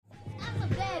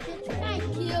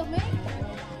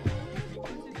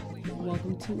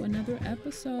Welcome to another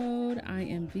episode. I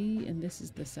am V, and this is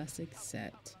the Sussex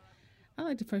Set. I'd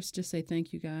like to first just say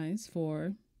thank you guys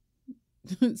for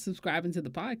subscribing to the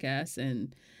podcast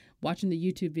and watching the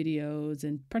YouTube videos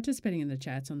and participating in the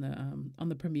chats on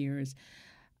the premieres.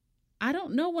 I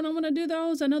don't know when I'm going to do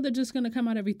those. I know they're just going to come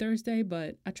out every Thursday,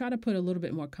 but I try to put a little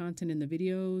bit more content in the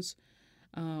videos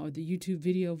or the YouTube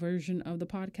video version of the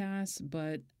podcast,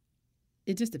 but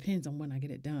it just depends on when I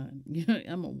get it done.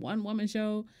 I'm a one-woman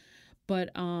show. But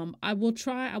I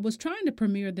was trying to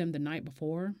premiere them the night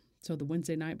before, so the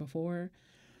Wednesday night before,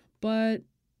 but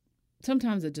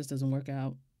sometimes it just doesn't work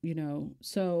out,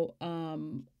 So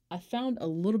I found a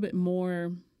little bit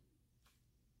more,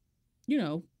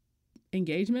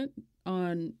 engagement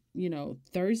on,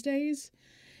 Thursdays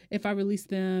if I release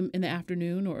them in the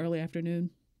afternoon or early afternoon.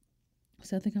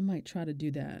 So I think I might try to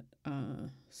do that.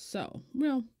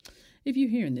 If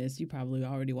you're hearing this, you're probably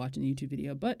already watching the YouTube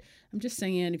video. But I'm just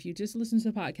saying, if you just listen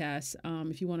to the podcast,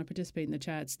 if you want to participate in the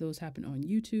chats, those happen on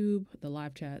YouTube, the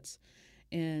live chats.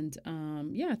 And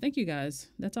thank you guys.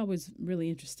 That's always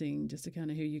really interesting just to kind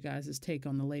of hear you guys' take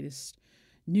on the latest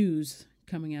news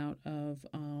coming out of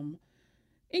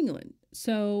England.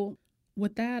 So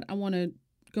with that, I want to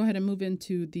go ahead and move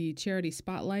into the charity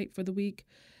spotlight for the week.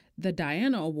 The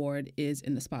Diana Award is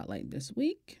in the spotlight this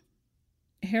week.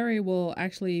 Harry will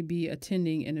actually be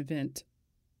attending an event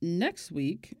next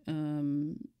week,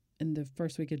 in the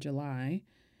first week of July,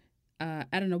 at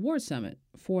an award summit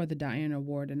for the Diana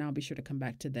Award, and I'll be sure to come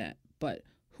back to that. But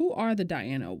who are the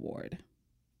Diana Award?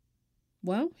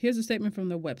 Well, here's a statement from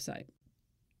their website.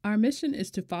 Our mission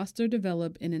is to foster,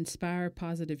 develop, and inspire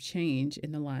positive change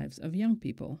in the lives of young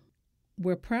people.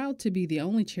 We're proud to be the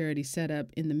only charity set up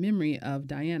in the memory of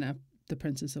Diana, the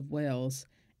Princess of Wales,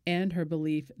 and her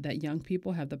belief that young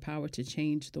people have the power to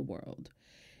change the world.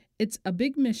 It's a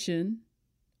big mission,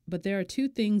 but there are two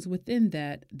things within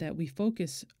that we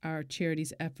focus our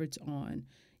charity's efforts on: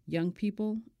 young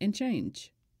people and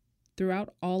change.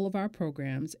 Throughout all of our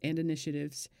programs and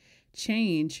initiatives,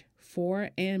 change for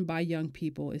and by young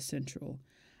people is central.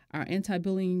 Our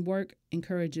anti-bullying work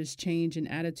encourages change in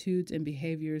attitudes and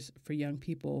behaviors for young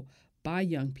people by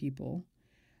young people.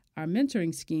 Our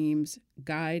mentoring schemes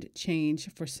guide change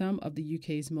for some of the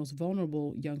UK's most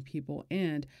vulnerable young people,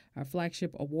 and our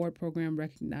flagship award program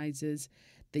recognizes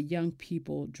the young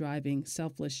people driving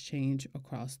selfless change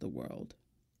across the world.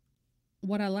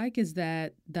 What I like is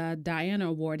that the Diana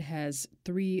Award has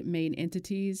three main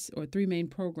entities or three main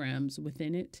programs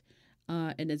within it,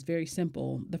 and it's very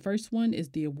simple. The first one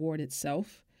is the award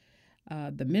itself.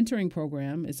 The mentoring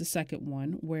program is the second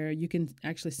one, where you can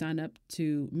actually sign up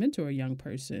to mentor a young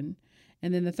person.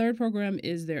 And then the third program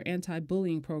is their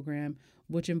anti-bullying program,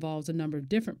 which involves a number of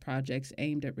different projects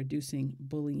aimed at reducing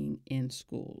bullying in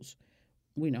schools.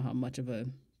 We know how much of a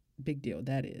big deal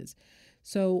that is.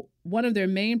 So one of their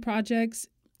main projects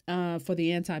for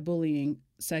the anti-bullying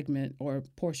segment or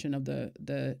portion of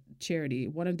the charity,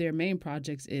 one of their main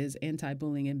projects is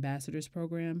Anti-Bullying Ambassadors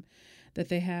Program that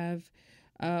they have,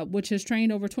 which has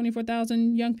trained over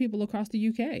 24,000 young people across the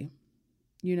UK,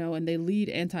 and they lead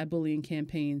anti-bullying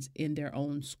campaigns in their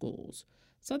own schools.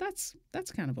 So that's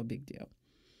kind of a big deal.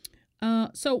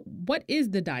 So what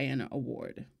is the Diana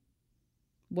Award?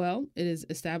 Well, it is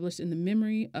established in the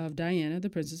memory of Diana, the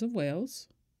Princess of Wales.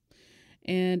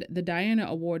 And the Diana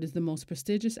Award is the most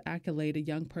prestigious accolade a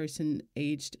young person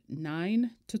aged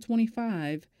 9 to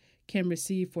 25 can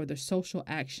receive for the social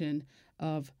action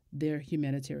of their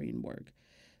humanitarian work.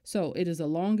 So it is the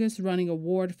longest running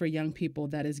award for young people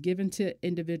that is given to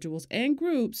individuals and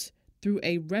groups through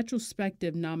a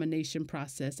retrospective nomination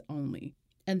process only.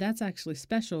 And that's actually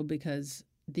special because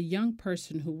the young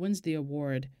person who wins the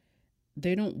award,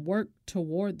 they don't work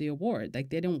toward the award.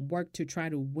 Like, they don't work to try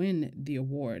to win the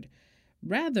award.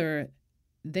 Rather,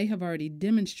 they have already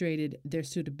demonstrated their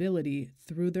suitability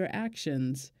through their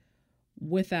actions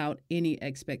without any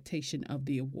expectation of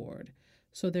the award.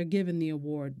 So they're given the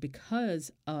award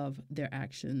because of their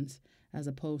actions, as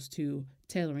opposed to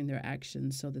tailoring their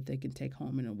actions so that they can take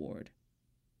home an award.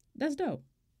 That's dope.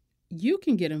 You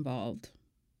can get involved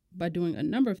by doing a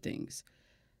number of things,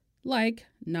 like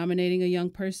nominating a young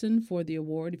person for the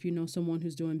award. If you know someone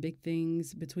who's doing big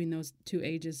things between those two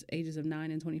ages of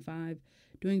 9 and 25,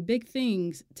 doing big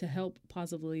things to help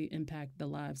positively impact the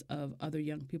lives of other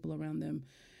young people around them,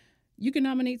 you can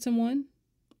nominate someone,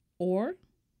 or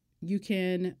you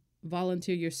can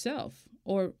volunteer yourself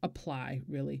or apply,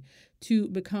 really, to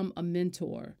become a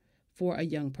mentor for a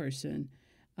young person.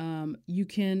 You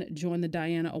can join the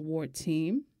Diana Award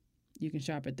team. You can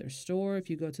shop at their store. If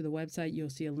you go to the website, you'll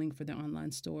see a link for their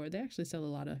online store. They actually sell a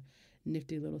lot of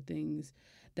nifty little things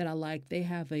that I like. They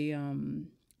have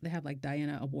like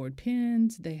Diana Award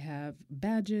pins. They have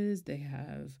badges. They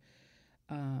have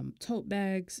tote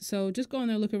bags. So just go on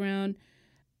there, look around,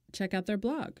 check out their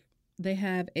blog. They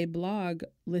have a blog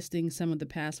listing some of the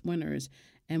past winners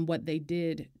and what they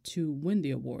did to win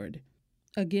the award.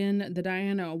 Again, the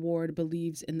Diana Award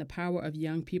believes in the power of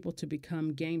young people to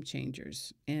become game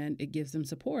changers, and it gives them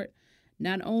support,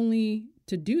 not only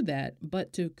to do that,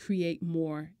 but to create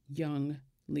more young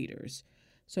leaders.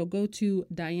 So go to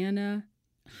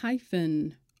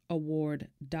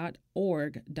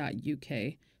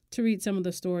diana-award.org.uk to read some of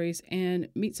the stories and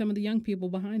meet some of the young people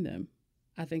behind them.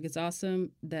 I think it's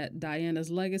awesome that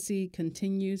Diana's legacy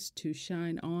continues to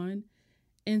shine on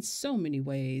in so many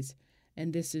ways,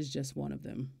 and this is just one of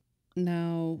them.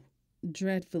 Now,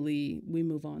 dreadfully, we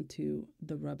move on to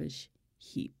the rubbish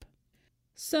heap.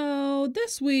 So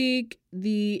this week,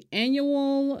 the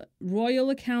annual Royal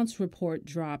Accounts Report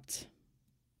dropped.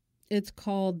 It's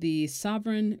called the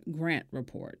Sovereign Grant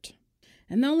Report.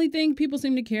 And the only thing people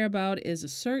seem to care about is a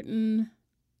certain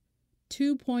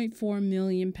 2.4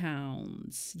 million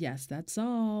pounds. Yes, that's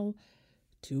all.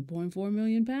 2.4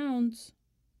 million pounds.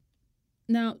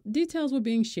 Now, details were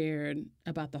being shared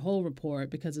about the whole report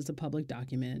because it's a public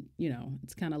document. You know,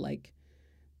 it's kind of like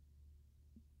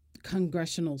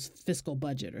congressional's fiscal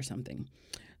budget or something.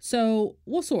 So,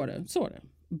 well, sort of,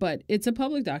 but it's a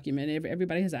public document.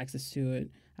 Everybody has access to it.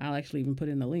 I'll actually even put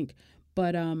in the link.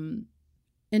 But in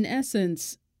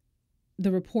essence,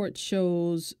 the report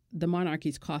shows the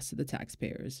monarchy's cost to the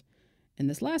taxpayers. In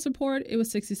this last report, it was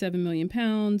 67 million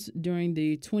pounds during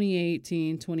the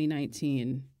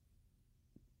 2018-2019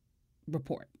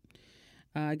 report.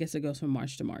 I guess it goes from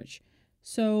March to March.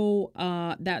 So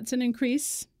that's an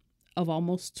increase of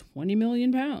almost 20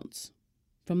 million pounds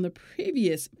from the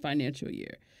previous financial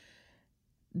year.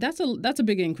 That's a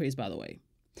big increase, by the way.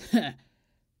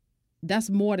 That's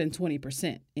more than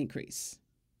 20% increase.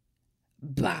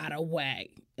 By the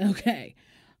way, okay.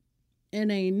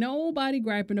 And ain't nobody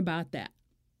griping about that.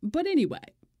 But anyway,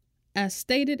 as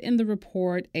stated in the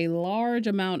report, a large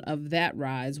amount of that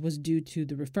rise was due to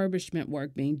the refurbishment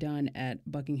work being done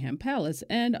at Buckingham Palace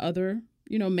and other,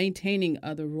 maintaining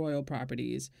other royal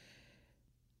properties.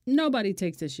 Nobody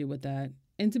takes issue with that.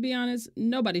 And to be honest,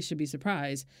 nobody should be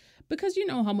surprised because you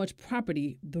know how much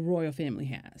property the royal family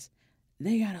has.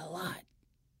 They got a lot.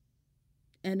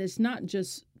 And it's not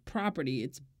just property.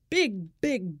 It's big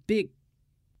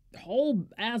whole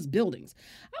ass buildings.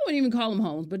 I wouldn't even call them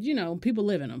homes, but people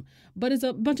live in them. But it's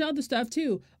a bunch of other stuff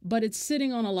too. But it's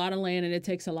sitting on a lot of land and it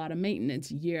takes a lot of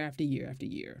maintenance year after year after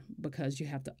year because you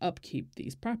have to upkeep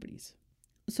these properties.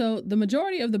 So the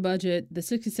majority of the budget, the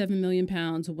 67 million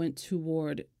pounds, went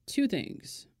toward two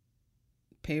things: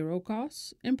 payroll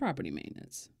costs and property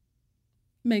maintenance.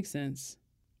 Makes sense.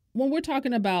 When we're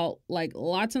talking about like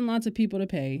lots and lots of people to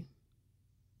pay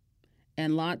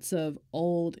and lots of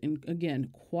old and, again,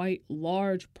 quite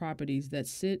large properties that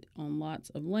sit on lots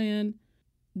of land,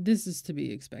 this is to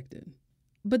be expected.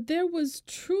 But there was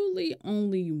truly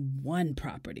only one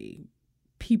property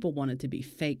people wanted to be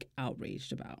fake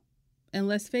outraged about. And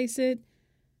let's face it,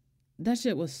 that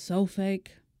shit was so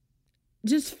fake.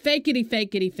 Just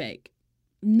fakety fake.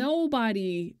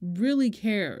 Nobody really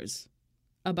cares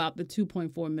about the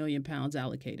 2.4 million pounds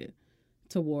allocated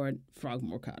toward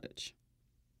Frogmore Cottage.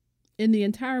 In the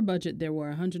entire budget, there were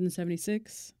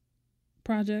 176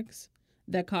 projects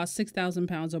that cost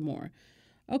 £6,000 or more.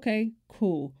 Okay,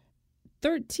 cool.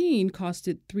 13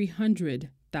 costed £300,000,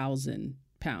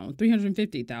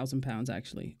 £350,000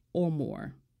 actually, or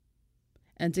more.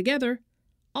 And together,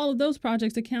 all of those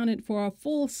projects accounted for a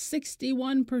full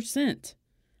 61%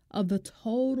 of the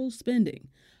total spending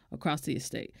across the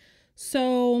estate.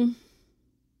 So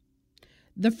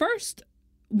the first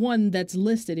one that's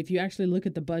listed, if you actually look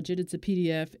at the budget, it's a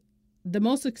PDF. The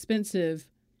most expensive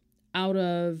out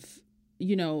of,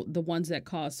 the ones that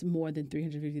cost more than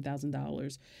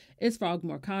 $350,000 is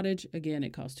Frogmore Cottage. Again,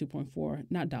 it costs 2.4,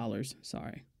 not dollars.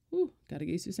 Sorry. Ooh, gotta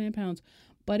get used to saying pounds.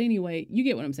 But anyway, you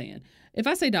get what I'm saying. If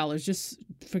I say dollars, just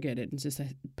forget it and just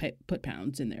put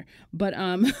pounds in there. But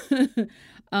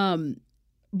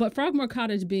but Frogmore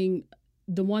Cottage being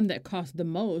the one that cost the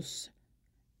most,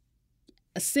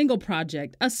 a single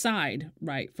project aside,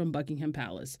 right, from Buckingham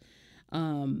Palace,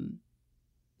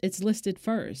 it's listed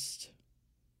first.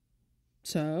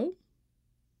 So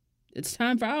it's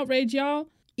time for outrage, y'all.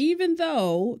 Even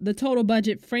though the total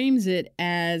budget frames it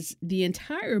as the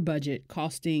entire budget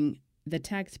costing the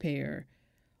taxpayer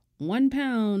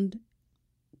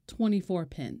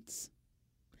 £1.24.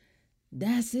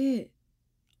 That's it.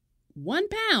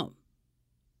 £1,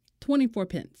 24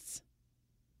 pence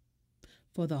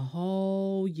for the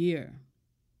whole year.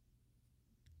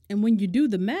 And when you do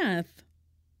the math,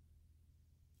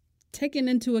 taking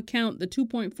into account the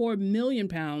 £2.4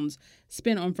 million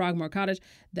spent on Frogmore Cottage,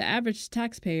 the average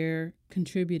taxpayer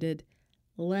contributed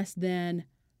less than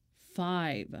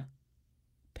 5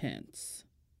 pence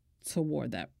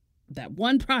toward that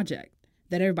one project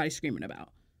that everybody's screaming about.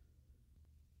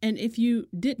 And if you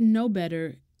didn't know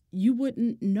better, you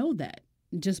wouldn't know that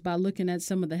just by looking at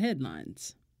some of the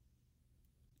headlines.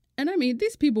 And I mean,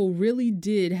 these people really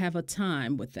did have a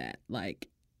time with that. Like,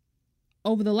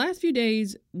 over the last few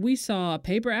days, we saw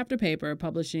paper after paper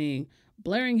publishing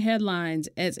blaring headlines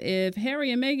as if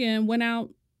Harry and Meghan went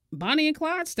out Bonnie and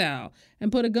Clyde style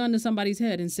and put a gun to somebody's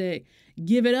head and said,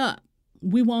 "Give it up.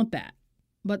 We want that."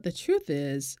 But the truth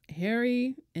is,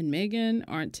 Harry and Meghan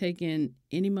aren't taking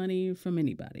any money from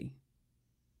anybody.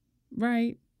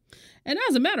 Right? And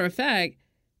as a matter of fact,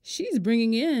 she's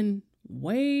bringing in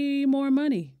way more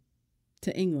money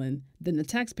to England than the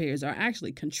taxpayers are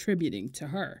actually contributing to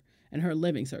her and her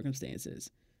living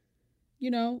circumstances. You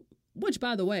know, which,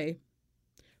 by the way,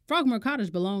 Frogmore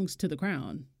Cottage belongs to the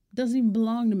Crown. Doesn't even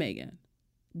belong to Meghan.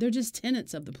 They're just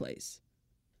tenants of the place.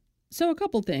 So a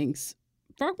couple things.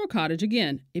 Frogmore Cottage,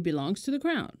 again, it belongs to the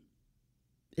Crown.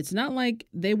 It's not like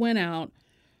they went out,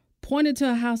 pointed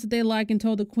to a house that they like and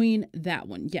told the Queen, that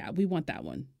one. Yeah, we want that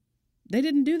one. They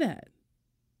didn't do that.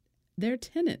 They're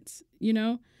tenants, you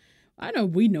know? I know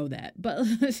we know that, but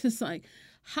it's just like,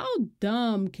 how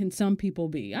dumb can some people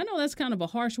be? I know that's kind of a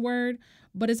harsh word,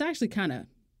 but it's actually kind of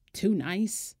too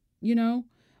nice, you know?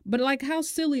 But like, how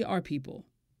silly are people?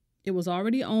 It was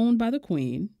already owned by the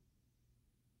Queen,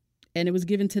 and it was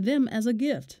given to them as a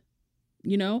gift,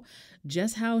 you know?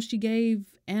 Just how she gave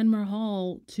Anmer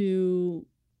Hall to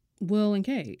Will and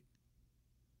Kate.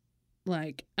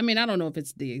 Like, I mean, I don't know if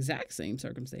it's the exact same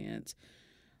circumstance,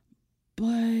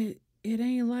 but it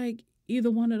ain't like either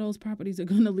one of those properties are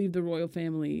going to leave the royal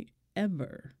family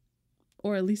ever,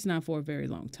 or at least not for a very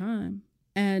long time.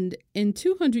 And in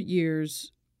 200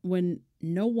 years, when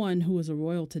no one who is a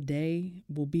royal today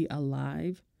will be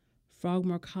alive,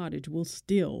 Frogmore Cottage will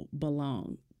still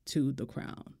belong to the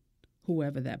Crown,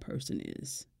 whoever that person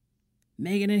is.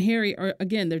 Meghan and Harry are,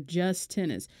 again, they're just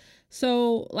tenants.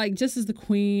 So, like, just as the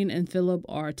Queen and Philip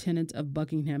are tenants of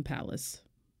Buckingham Palace.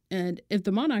 And if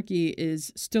the monarchy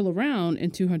is still around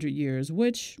in 200 years,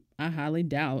 which I highly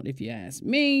doubt if you ask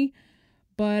me,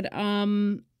 but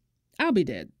I'll be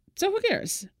dead. So who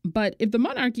cares? But if the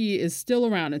monarchy is still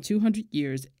around in 200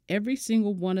 years, every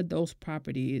single one of those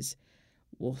properties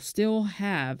will still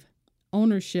have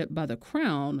ownership by the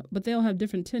Crown, but they'll have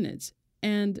different tenants.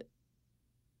 And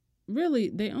really,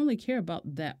 they only care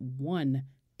about that one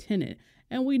tenant.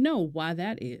 And we know why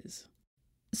that is.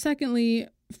 Secondly,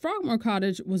 Frogmore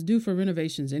Cottage was due for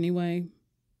renovations anyway.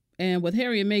 And with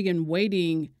Harry and Meghan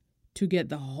waiting to get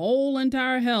the whole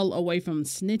entire hell away from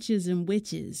snitches and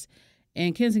witches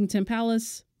and Kensington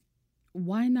Palace,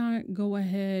 why not go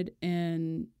ahead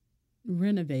and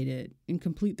renovate it and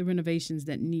complete the renovations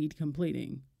that need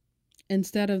completing?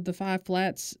 Instead of the 5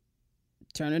 flats,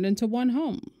 turn it into one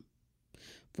home.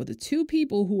 For the 2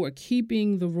 people who are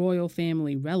keeping the royal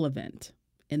family relevant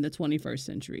in the 21st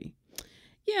century.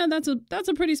 Yeah, that's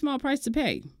a pretty small price to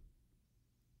pay.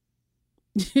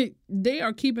 They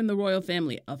are keeping the royal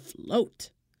family afloat.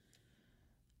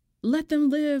 Let them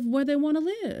live where they want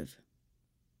to live.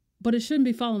 But it shouldn't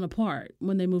be falling apart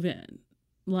when they move in.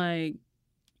 Like,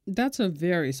 that's a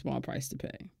very small price to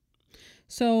pay.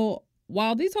 So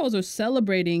while these hoes are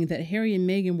celebrating that Harry and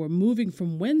Meghan were moving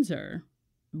from Windsor,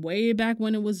 way back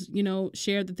when it was,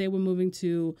 shared that they were moving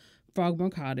to Frogmore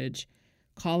Cottage,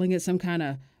 calling it some kind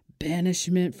of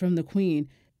banishment from the Queen,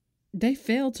 they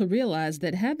failed to realize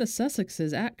that had the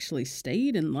Sussexes actually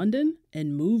stayed in London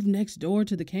and moved next door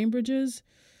to the Cambridges,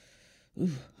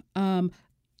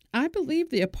 I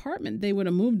believe the apartment they would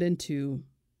have moved into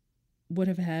would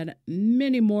have had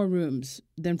many more rooms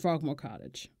than Frogmore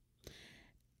Cottage.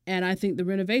 And I think the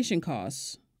renovation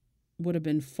costs would have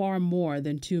been far more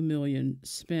than $2 million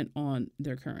spent on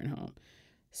their current home.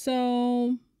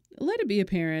 So let it be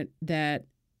apparent that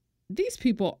these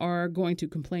people are going to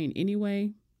complain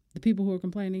anyway. The people who are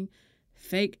complaining,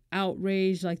 fake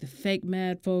outrage, like the fake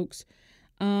mad folks.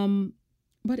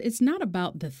 But it's not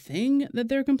about the thing that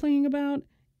they're complaining about.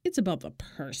 It's about the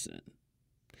person.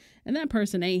 And that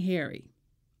person ain't Harry.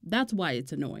 That's why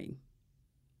it's annoying.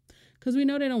 Because we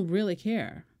know they don't really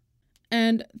care.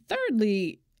 And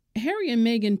thirdly, Harry and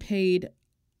Meghan paid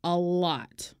a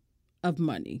lot of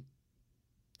money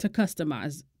to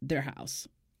customize their house.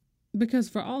 Because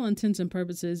for all intents and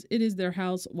purposes, it is their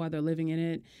house while they're living in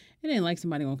it. It ain't like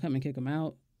somebody gonna come and kick them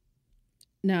out.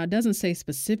 Now, it doesn't say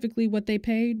specifically what they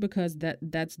paid because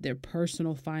that's their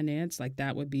personal finance. Like,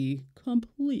 that would be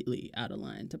completely out of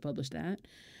line to publish that.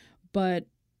 But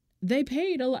they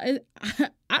paid a lot.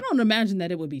 I don't imagine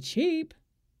that it would be cheap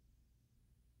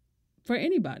for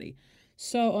anybody.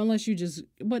 So unless you just,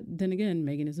 but then again,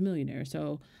 Megan is a millionaire.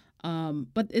 So,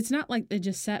 but it's not like they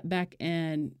just sat back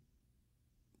and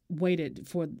waited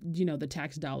for, the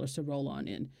tax dollars to roll on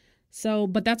in. So,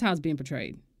 but that's how it's being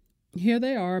portrayed. Here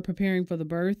they are preparing for the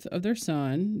birth of their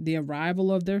son, the arrival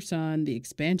of their son, the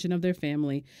expansion of their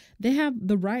family. They have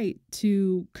the right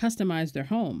to customize their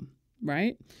home,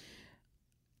 right?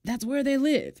 That's where they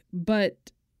live.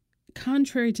 But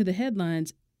contrary to the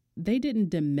headlines, they didn't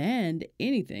demand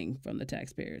anything from the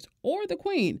taxpayers or the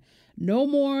Queen, no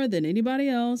more than anybody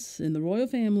else in the royal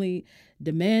family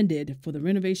demanded for the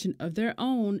renovation of their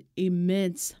own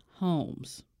immense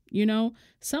homes.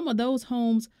 Some of those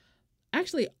homes,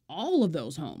 actually all of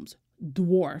those homes,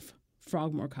 dwarf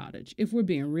Frogmore Cottage, if we're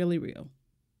being really real.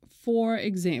 For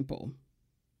example,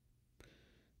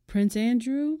 Prince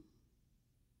Andrew,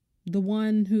 the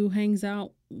one who hangs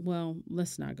out, well,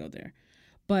 let's not go there,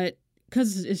 but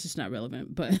because it's just not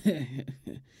relevant, but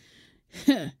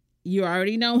you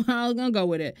already know how I'm gonna go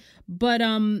with it. But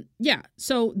yeah,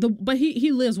 so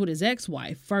he lives with his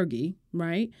ex-wife, Fergie,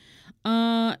 right?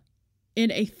 In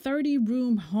a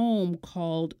 30-room home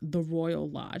called the Royal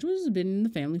Lodge, which has been in the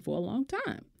family for a long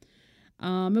time.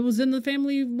 It was in the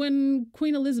family when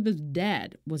Queen Elizabeth's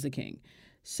dad was the king.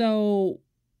 So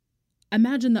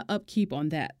imagine the upkeep on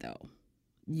that, though,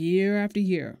 year after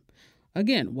year.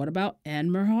 Again, what about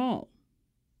Anmer Hall?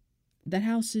 That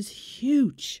house is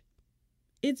huge.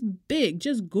 It's big.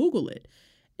 Just Google it.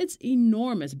 It's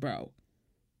enormous, bro.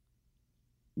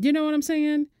 You know what I'm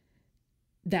saying?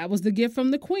 That was the gift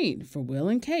from the Queen for Will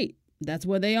and Kate. That's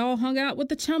where they all hung out with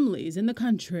the Chumleys in the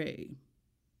country.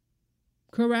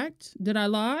 Correct? Did I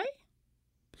lie?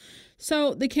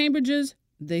 So the Cambridges,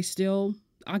 they still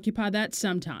occupy that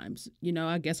sometimes.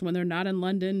 I guess when they're not in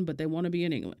London, but they want to be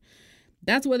in England.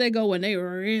 That's where they go when they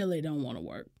really don't want to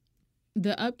work.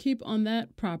 The upkeep on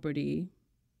that property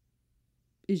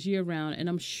is year-round, and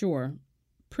I'm sure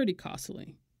pretty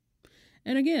costly.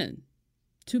 And again,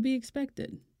 to be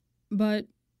expected. But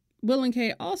Will and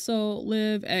Kate also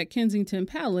live at Kensington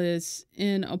Palace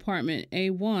in apartment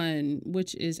A1,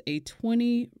 which is a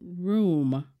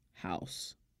 20-room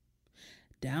house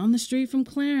down the street from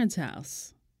Clarence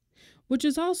House, which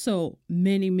is also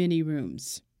many, many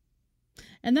rooms.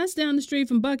 And that's down the street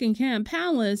from Buckingham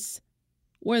Palace,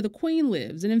 where the Queen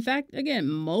lives. And in fact, again,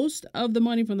 most of the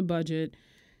money from the budget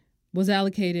was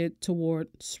allocated toward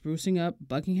sprucing up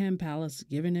Buckingham Palace,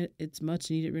 giving it its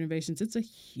much-needed renovations. It's a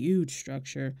huge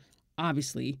structure.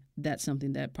 Obviously, that's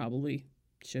something that probably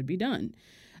should be done.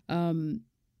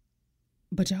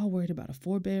 But y'all worried about a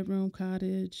 4-bedroom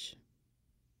cottage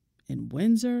in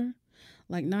Windsor?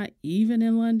 Like, not even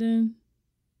in London?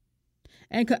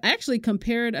 And actually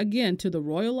compare it again to the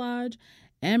Royal Lodge,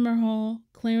 Anmer Hall,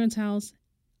 Clarence House,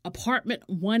 Apartment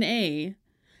 1A,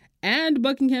 and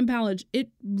Buckingham Palace. It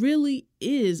really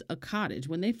is a cottage.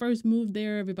 When they first moved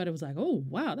there, everybody was like, oh,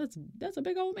 wow, that's a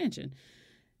big old mansion.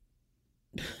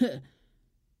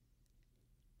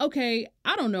 Okay,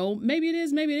 I don't know. Maybe it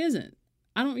is, maybe it isn't.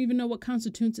 I don't even know what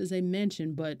constitutes as a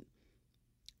mansion, but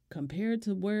compared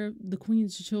to where the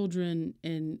Queen's children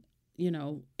and,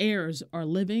 heirs are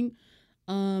living,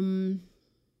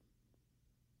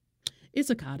 it's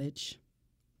a cottage.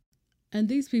 And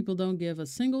these people don't give a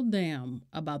single damn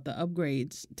about the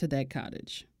upgrades to that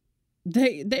cottage.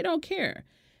 They don't care.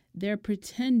 They're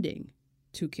pretending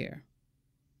to care.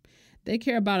 They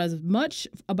care about as much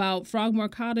about Frogmore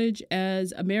Cottage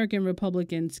as American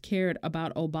Republicans cared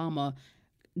about Obama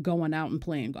going out and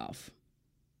playing golf.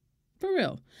 For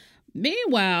real.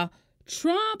 Meanwhile,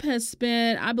 Trump has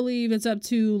spent, I believe it's up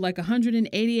to like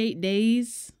 188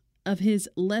 days of his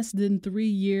less than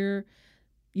 3-year,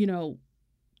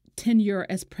 tenure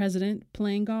as president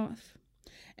playing golf.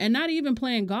 And not even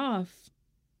playing golf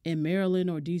in Maryland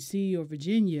or DC or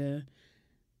Virginia.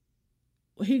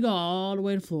 He go all the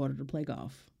way to Florida to play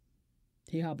golf.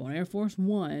 He hop on Air Force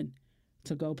One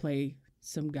to go play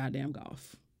some goddamn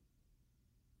golf.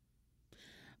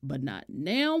 But not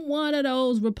now one of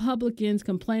those Republicans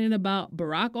complaining about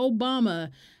Barack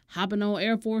Obama hopping on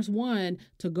Air Force One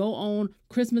to go on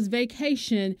Christmas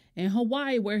vacation in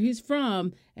Hawaii, where he's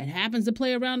from, and happens to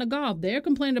play around the golf. They're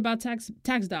complaining about tax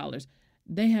dollars.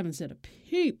 They haven't said a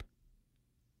peep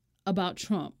about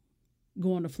Trump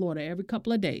going to Florida every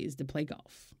couple of days to play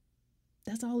golf.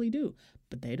 That's all he do.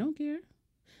 But they don't care.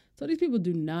 So these people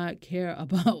do not care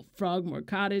about Frogmore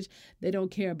Cottage. They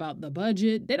don't care about the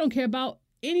budget. They don't care about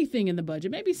anything in the budget.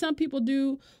 Maybe some people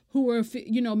do who are,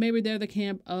 maybe they're the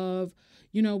camp of,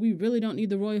 we really don't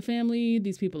need the royal family.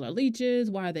 These people are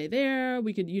leeches. Why are they there?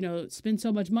 We could, spend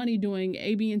so much money doing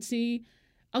A, B, and C.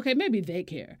 Okay, maybe they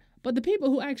care. But the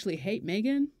people who actually hate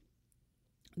Meghan,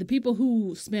 the people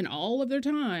who spend all of their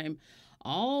time,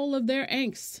 all of their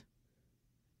angst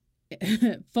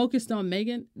focused on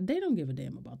Meghan, they don't give a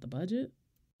damn about the budget.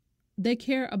 They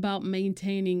care about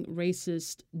maintaining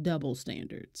racist double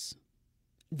standards.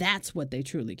 That's what they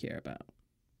truly care about.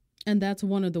 And that's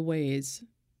one of the ways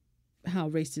how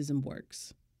racism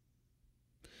works.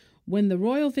 When the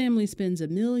royal family spends £1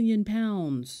 million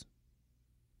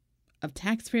of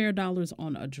taxpayer dollars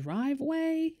on a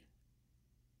driveway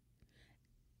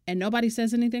and nobody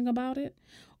says anything about it,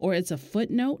 or it's a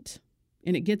footnote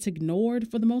and it gets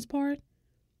ignored for the most part,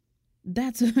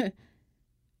 that's a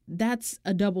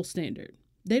double standard.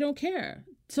 They don't care.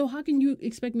 So how can you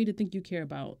expect me to think you care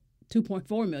about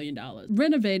 $2.4 million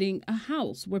renovating a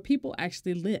house where people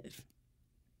actually live?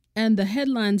 And the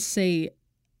headlines say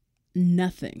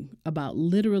nothing about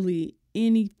literally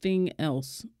anything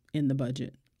else in the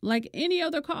budget, like any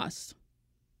other cost.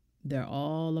 They're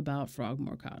all about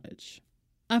Frogmore Cottage.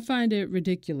 I find it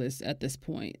ridiculous at this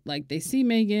point. Like, they see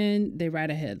Meghan, they write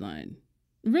a headline.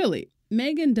 Really,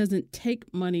 Meghan doesn't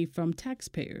take money from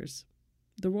taxpayers.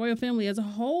 The royal family as a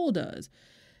whole does.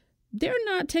 They're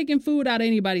not taking food out of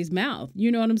anybody's mouth. You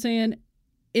know what I'm saying?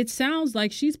 It sounds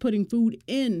like she's putting food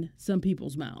in some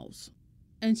people's mouths.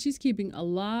 And she's keeping a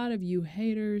lot of you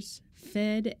haters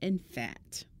fed and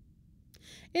fat.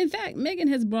 In fact, Meghan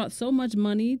has brought so much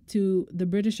money to the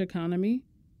British economy.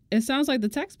 It sounds like the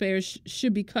taxpayers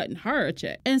should be cutting her a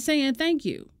check and saying thank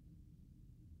you.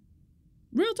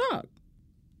 Real talk.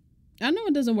 I know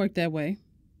it doesn't work that way.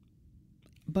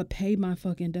 But pay my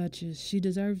fucking Duchess. She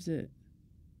deserves it.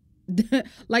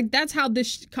 Like, that's how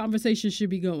this conversation should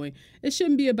be going. It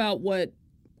shouldn't be about what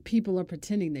people are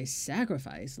pretending they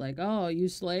sacrificed. Like, oh, you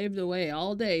slaved away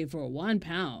all day for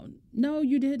 £1. No,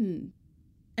 you didn't.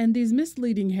 And these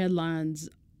misleading headlines,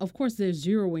 of course, they're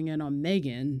zeroing in on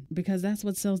Meghan because that's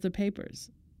what sells the papers.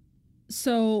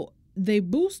 So they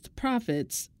boost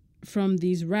profits from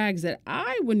these rags that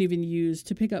I wouldn't even use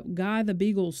to pick up Guy the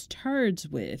Beagle's turds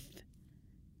with.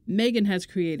 Meghan has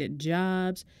created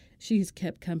jobs. She has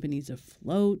kept companies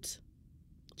afloat.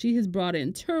 She has brought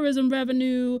in tourism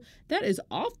revenue that is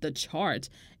off the charts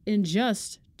in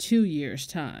just 2 years'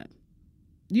 time.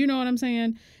 You know what I'm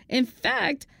saying? In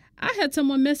fact, I had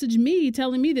someone message me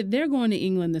telling me that they're going to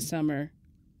England this summer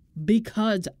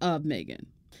because of Meghan.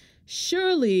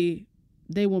 Surely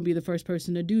they won't be the first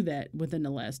person to do that within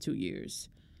the last 2 years.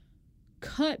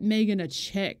 Cut Meghan a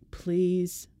check,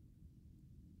 please.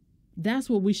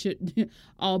 That's what we should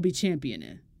all be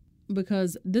championing.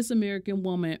 Because this American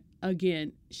woman,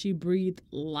 again, she breathed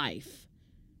life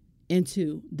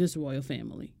into this royal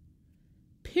family.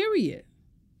 Period.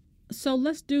 So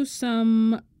let's do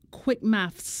some quick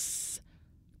maths.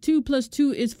 2 +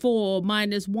 2 is 4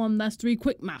 minus 1, that's 3.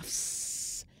 Quick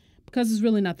maths. Because it's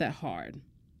really not that hard.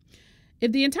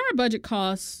 If the entire budget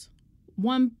costs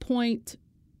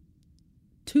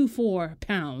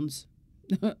 £1.24,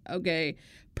 okay,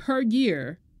 per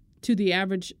year to the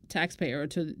average taxpayer, or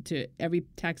to every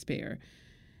taxpayer,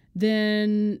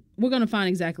 then we're going to find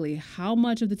exactly how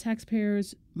much of the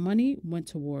taxpayers' money went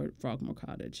toward Frogmore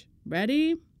Cottage.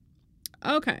 Ready?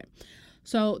 Okay.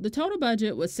 So the total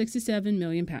budget was £67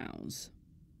 million.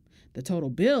 The total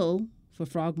bill for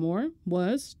Frogmore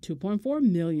was £2.4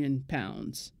 million.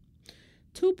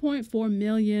 2.4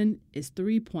 million is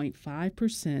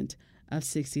 3.5% of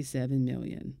 67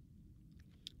 million.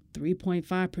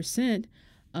 3.5%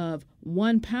 of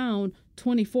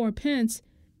 £1.24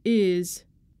 is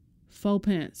 4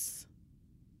 pence.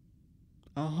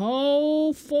 A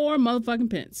whole 4 motherfucking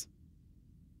pence.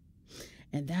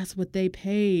 And that's what they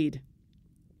paid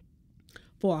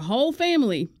for a whole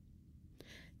family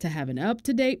to have an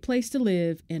up-to-date place to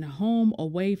live in a home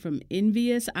away from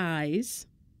envious eyes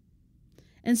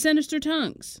and sinister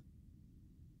tongues.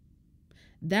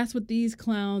 That's what these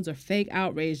clowns are fake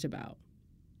outraged about.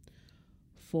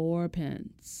 4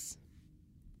 pence.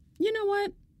 You know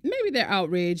what? Maybe they're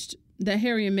outraged that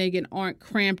Harry and Meghan aren't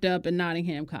cramped up in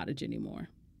Nottingham Cottage anymore.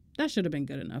 That should have been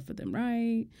good enough for them,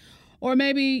 right? Or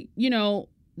maybe,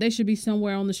 they should be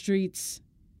somewhere on the streets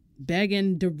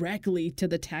begging directly to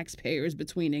the taxpayers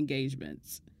between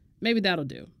engagements. Maybe that'll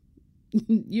do.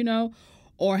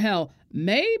 Or hell,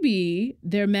 maybe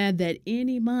they're mad that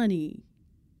any money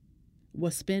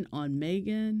was spent on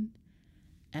Meghan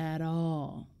at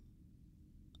all.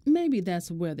 Maybe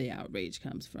that's where the outrage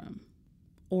comes from.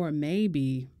 Or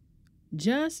maybe,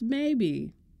 just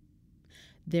maybe,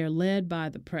 they're led by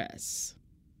the press.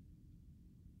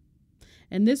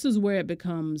 And this is where it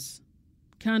becomes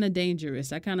kind of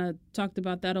dangerous. I kind of talked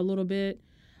about that a little bit,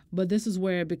 but this is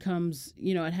where it becomes,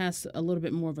 it has a little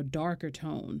bit more of a darker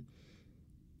tone.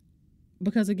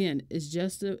 Because again, it's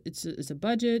a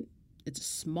budget. It's a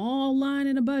small line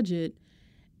in a budget,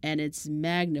 and it's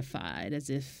magnified as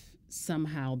if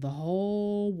somehow the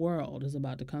whole world is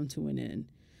about to come to an end.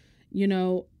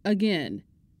 Again,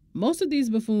 most of these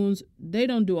buffoons, they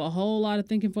don't do a whole lot of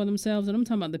thinking for themselves. And I'm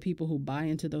talking about the people who buy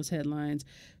into those headlines.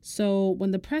 So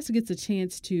when the press gets a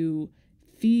chance to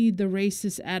feed the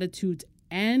racist attitudes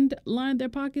and line their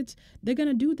pockets, they're going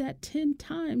to do that 10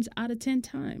 times out of 10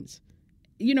 times.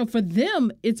 For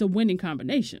them, it's a winning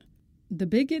combination. The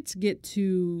bigots get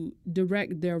to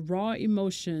direct their raw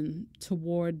emotion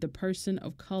toward the person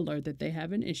of color that they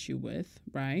have an issue with,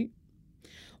 right?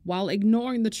 While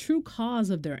ignoring the true cause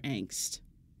of their angst.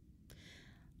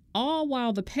 All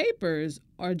while the papers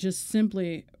are just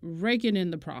simply raking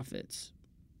in the profits.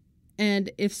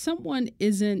 And if someone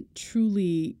isn't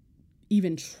truly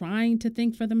even trying to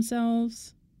think for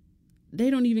themselves, they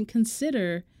don't even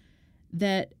consider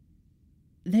that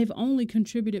they've only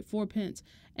contributed 4 pence.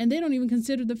 And they don't even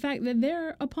consider the fact that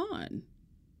they're a pawn.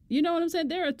 You know what I'm saying?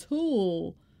 They're a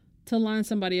tool to line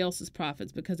somebody else's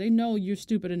profits because they know you're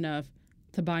stupid enough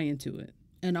to buy into it.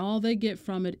 And all they get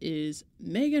from it is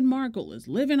Meghan Markle is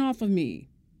living off of me.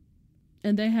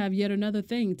 And they have yet another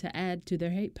thing to add to their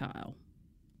hate pile.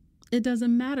 It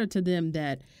doesn't matter to them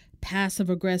that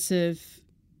passive-aggressive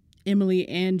Emily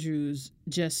Andrews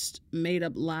just made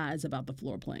up lies about the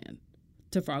floor plan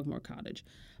to Frogmore Cottage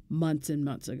months and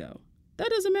months ago. That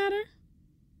doesn't matter.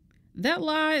 That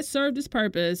lie served its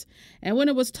purpose. And when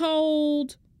it was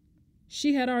told,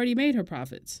 she had already made her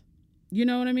profits. You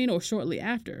know what I mean? Or shortly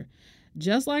after.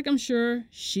 Just like I'm sure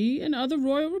she and other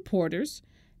royal reporters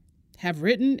have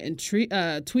written and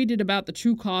tweeted about the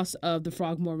true cost of the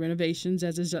Frogmore renovations,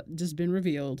 as has just been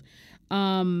revealed,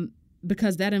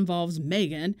 because that involves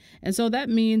Meghan. And so that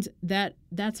means that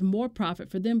that's more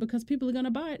profit for them because people are going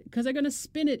to buy it, because they're going to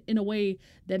spin it in a way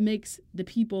that makes the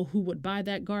people who would buy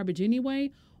that garbage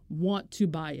anyway want to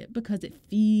buy it because it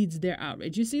feeds their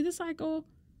outrage. You see the cycle?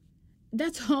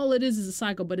 That's all it is a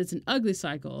cycle, but it's an ugly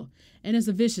cycle and it's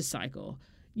a vicious cycle.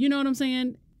 You know what I'm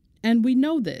saying? And we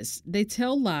know this. They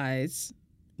tell lies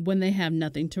when they have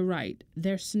nothing to write.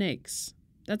 They're snakes.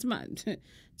 It's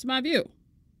my view.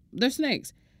 They're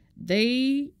snakes.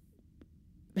 They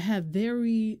have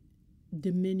very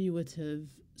diminutive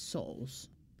souls.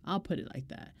 I'll put it like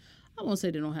that. I won't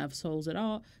say they don't have souls at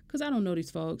all because I don't know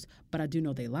these folks, but I do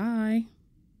know they lie.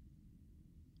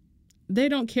 They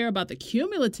don't care about the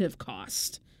cumulative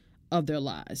cost of their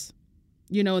lies,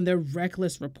 and their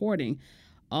reckless reporting.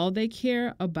 All they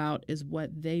care about is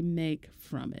what they make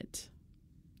from it.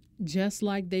 Just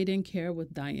like they didn't care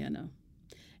with Diana.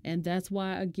 And that's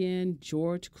why, again,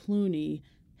 George Clooney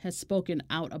has spoken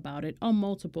out about it on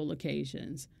multiple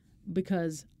occasions,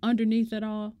 because underneath it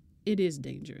all, it is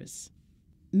dangerous.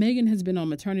 Meghan has been on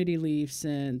maternity leave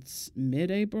since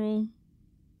mid-April.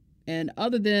 And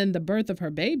other than the birth of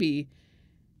her baby,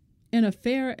 in a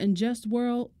fair and just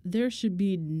world, there should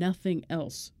be nothing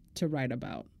else to write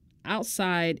about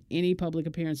outside any public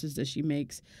appearances that she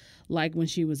makes, like when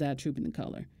she was at Trooping the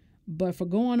Color. But for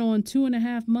going on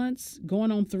 2.5 months,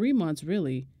 going on 3 months,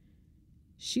 really,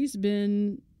 she's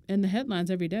been in the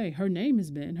headlines every day. Her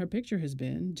picture has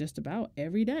been just about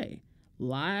every day.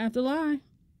 Lie after lie,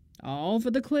 all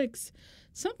for the clicks.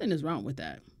 Something is wrong with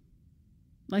that.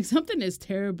 Like, something is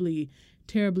terribly,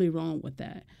 terribly wrong with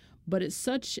that. But it's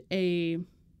a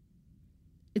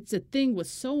thing with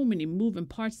so many moving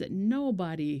parts that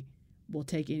nobody will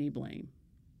take any blame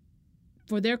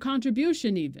for their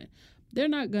contribution even. They're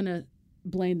not going to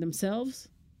blame themselves.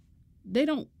 They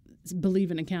don't believe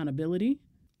in accountability.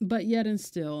 But yet and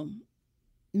still,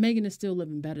 Meghan is still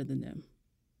living better than them.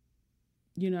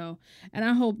 And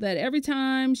I hope that every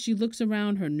time she looks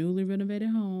around her newly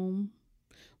renovated home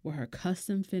with her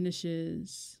custom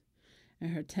finishes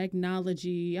and her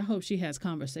technology, I hope she has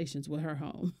conversations with her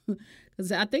home,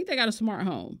 because I think they got a smart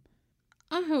home.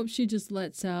 I hope she just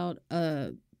lets out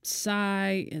a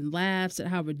sigh and laughs at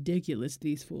how ridiculous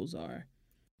these fools are.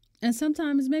 And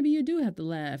sometimes maybe you do have to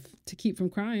laugh to keep from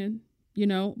crying,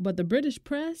 but the British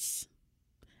press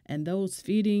and those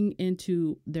feeding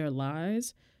into their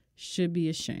lies should be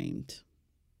ashamed.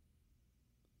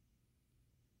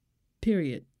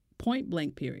 Period. Point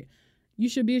blank, period. You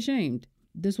should be ashamed.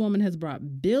 This woman has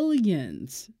brought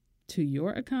billions to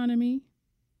your economy,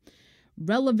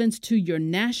 relevance to your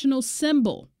national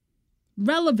symbol.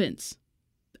 Relevance.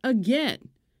 Again.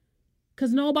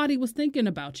 Because nobody was thinking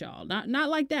about y'all. Not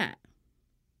like that.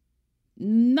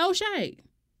 No shade.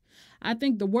 I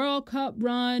think the World Cup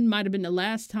run might have been the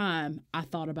last time I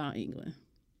thought about England.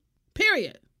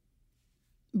 Period.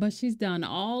 But she's done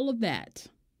all of that.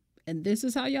 And this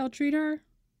is how y'all treat her?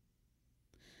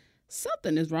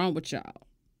 Something is wrong with y'all.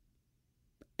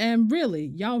 And really,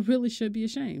 y'all really should be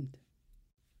ashamed.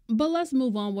 But let's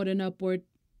move on with an upward.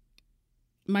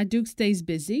 My Duke stays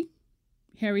busy.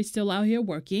 Harry's still out here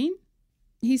working.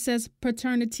 He says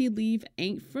paternity leave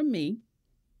ain't for me.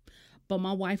 But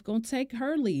my wife gonna take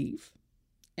her leave.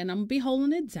 And I'm gonna be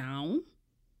holding it down.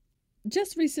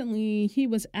 Just recently, he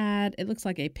was at, it looks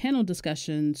like a panel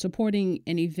discussion supporting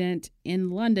an event in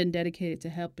London dedicated to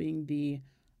helping the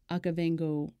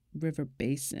Okavango River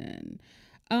Basin.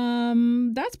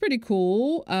 That's pretty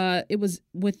cool. It was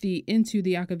with the Into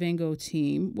the Okavango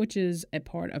team, which is a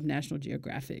part of National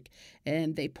Geographic.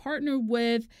 And they partnered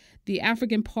with the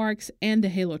African Parks and the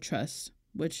Halo Trust,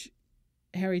 which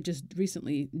Harry just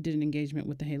recently did an engagement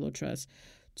with the Halo Trust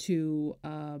to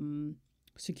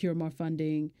secure more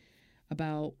funding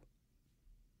about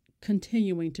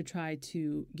continuing to try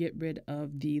to get rid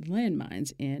of the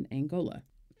landmines in Angola.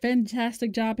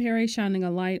 Fantastic job, Harry, shining a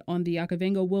light on the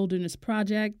Okavango Wilderness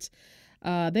Project.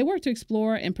 They work to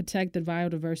explore and protect the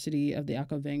biodiversity of the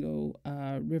Okavango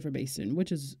River Basin,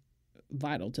 which is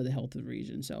vital to the health of the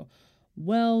region. So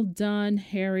well done,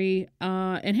 Harry.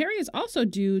 And Harry is also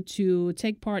due to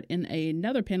take part in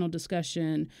another panel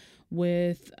discussion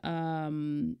with a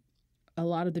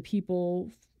lot of the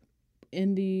people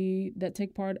that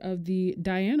take part of the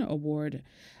Diana Award.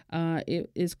 It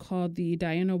is called the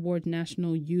Diana Award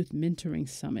National Youth Mentoring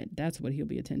Summit. That's what he'll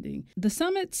be attending. The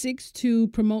summit seeks to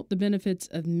promote the benefits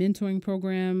of mentoring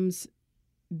programs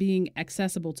being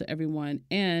accessible to everyone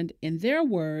and, in their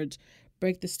words,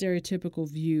 break the stereotypical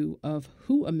view of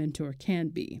who a mentor can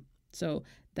be. So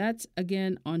that's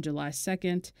again on July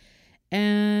 2nd.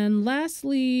 And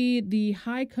lastly, the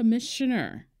High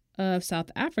Commissioner of South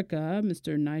Africa,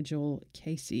 Mr. Nigel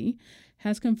Casey,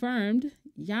 has confirmed,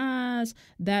 yes,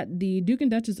 that the Duke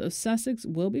and Duchess of Sussex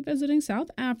will be visiting South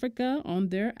Africa on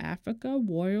their Africa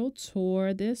Royal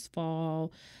Tour this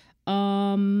fall.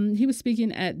 He was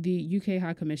speaking at the UK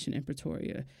High Commission in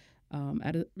Pretoria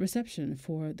at a reception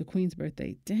for the Queen's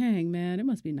birthday. Dang, man, it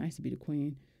must be nice to be the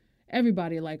Queen.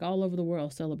 Everybody, like all over the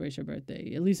world, celebrates your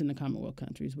birthday, at least in the Commonwealth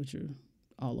countries, which are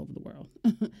all over the world.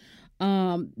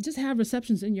 Just have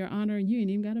receptions in your honor, and you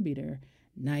ain't even got to be there.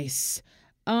 Nice.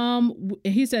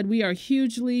 He said, we are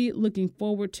hugely looking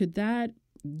forward to that.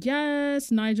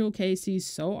 Yes, Nigel Casey,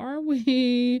 so are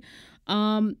we.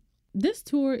 This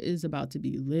tour is about to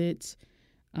be lit.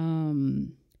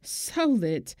 So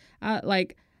lit. I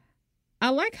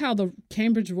like how the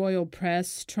Cambridge Royal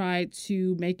Press tried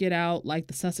to make it out like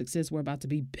the Sussexes were about to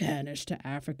be banished to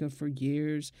Africa for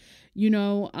years. You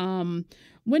know,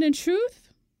 when in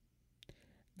truth,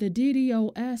 the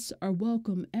DDoS are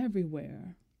welcome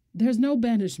everywhere. There's no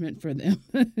banishment for them.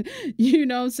 You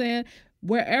know what I'm saying?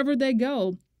 Wherever they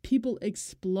go, people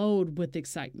explode with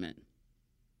excitement.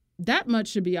 That much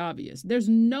should be obvious. There's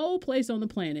no place on the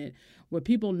planet where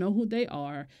people know who they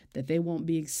are that they won't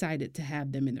be excited to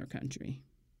have them in their country.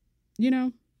 You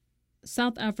know,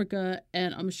 South Africa,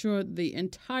 and I'm sure the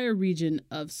entire region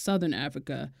of Southern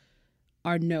Africa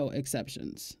are no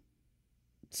exceptions.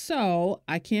 So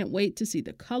I can't wait to see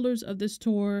the colors of this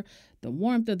tour, the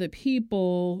warmth of the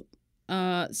people.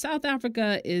 South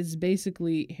Africa is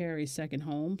basically Harry's second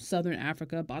home. Southern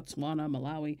Africa, Botswana,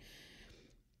 Malawi.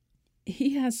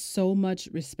 He has so much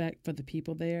respect for the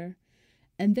people there,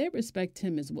 and they respect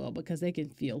him as well because they can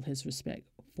feel his respect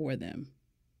for them.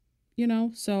 You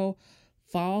know, so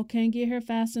fall can't get here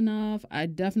fast enough. I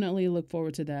definitely look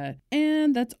forward to that.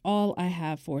 And that's all I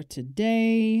have for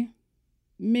today.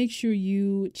 Make sure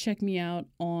you check me out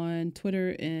on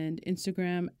Twitter and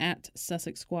Instagram at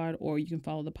Sussex Squad, or you can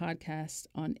follow the podcast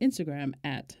on Instagram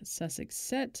at Sussex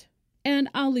Set. And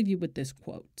I'll leave you with this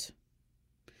quote.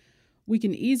 We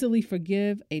can easily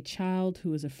forgive a child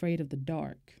who is afraid of the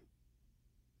dark.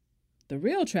 The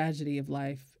real tragedy of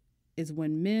life is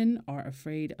when men are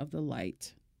afraid of the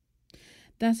light.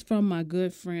 That's from my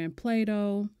good friend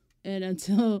Plato. And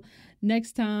until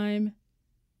next time,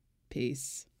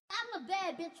 peace. I'm a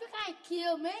bad bitch. You can't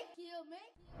kill me.